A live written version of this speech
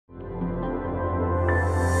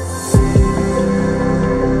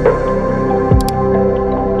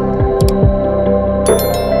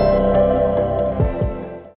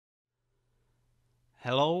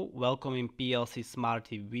welcome in PLC Smart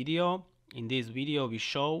video. In this video we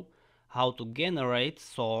show how to generate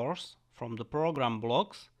source from the program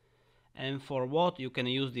blocks and for what you can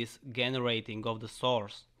use this generating of the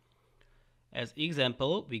source. As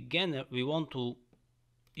example, we want to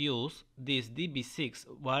use this DB6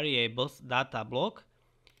 variables data block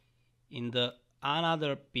in the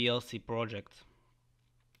another PLC project.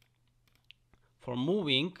 For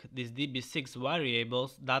moving this DB6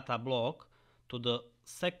 variables data block to the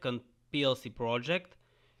second PLC project,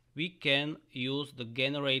 we can use the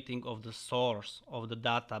generating of the source of the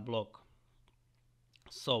data block.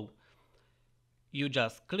 So you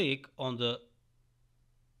just click on the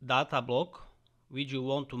data block which you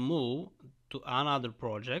want to move to another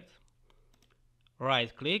project,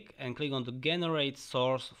 right click and click on the generate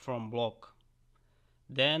source from block.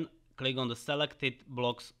 Then click on the selected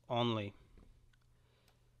blocks only.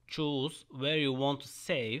 Choose where you want to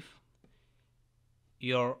save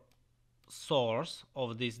your source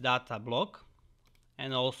of this data block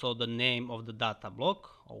and also the name of the data block.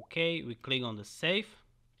 Okay, we click on the save,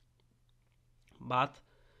 but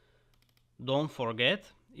don't forget,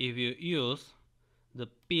 if you use the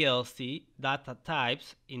PLC data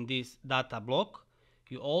types in this data block,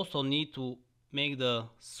 you also need to make the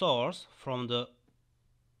source from the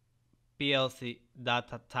PLC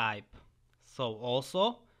data type. So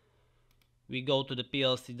also we go to the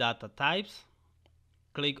PLC data types,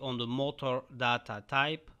 click on the motor data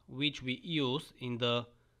type which we use in the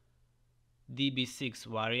DB6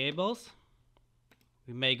 variables.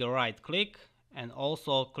 We make a right click and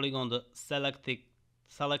also click on the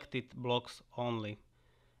selected blocks only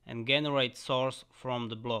and generate source from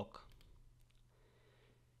the block.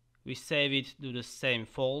 We save it to the same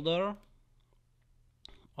folder.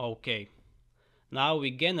 Okay, now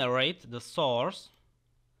we generate the source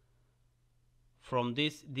from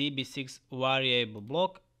this DB6 variable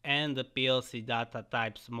block and the PLC data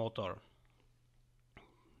types motor.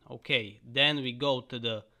 Okay, then we go to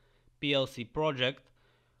the PLC project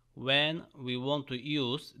when we want to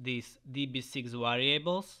use these DB6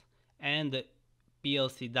 variables and the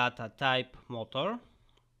PLC data type motor.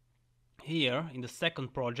 Here in the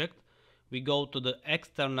second project we go to the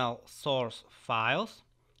external source files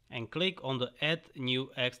and click on the add new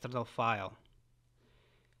external file.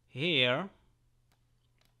 Here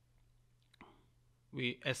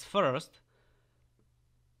we as first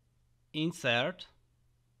insert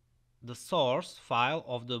the source file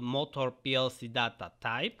of the motor PLC data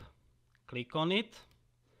type. Click on it,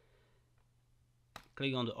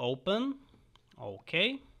 click on the open.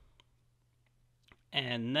 Okay,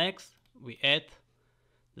 and next we add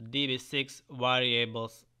the DB6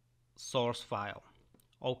 variables source file.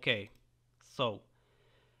 Okay, so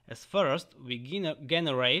as first we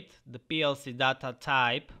generate the PLC data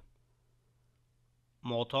type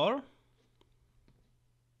motor.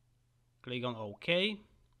 Click on OK.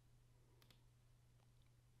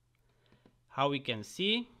 How we can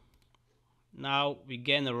see, now we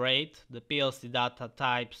generate the PLC data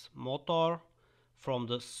types motor from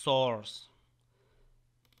the source.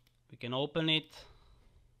 We can open it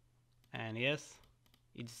and yes,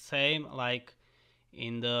 it's same like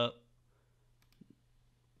in the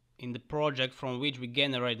project from which we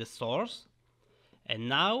generate the source. And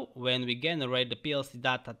now when we generate the PLC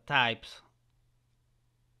data types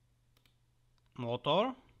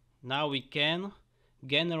motor, now we can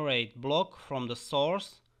generate block from the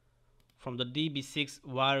source from the DB6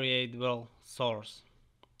 variable source.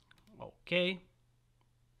 Okay,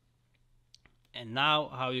 and now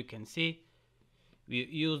how you can see, we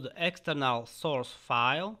use the external source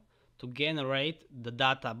file to generate the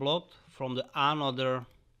data block from the another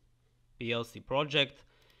PLC project.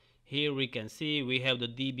 Here we can see we have the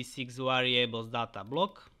DB6 variables data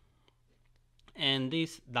block, and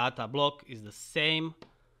this data block is the same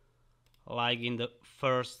like in the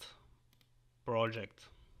first project.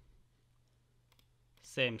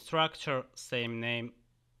 Same structure, same name,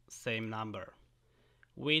 same number,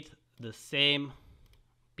 with the same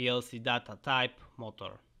PLC data type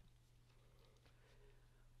motor.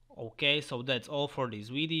 Okay, so that's all for this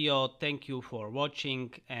video. Thank you for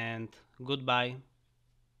watching and goodbye.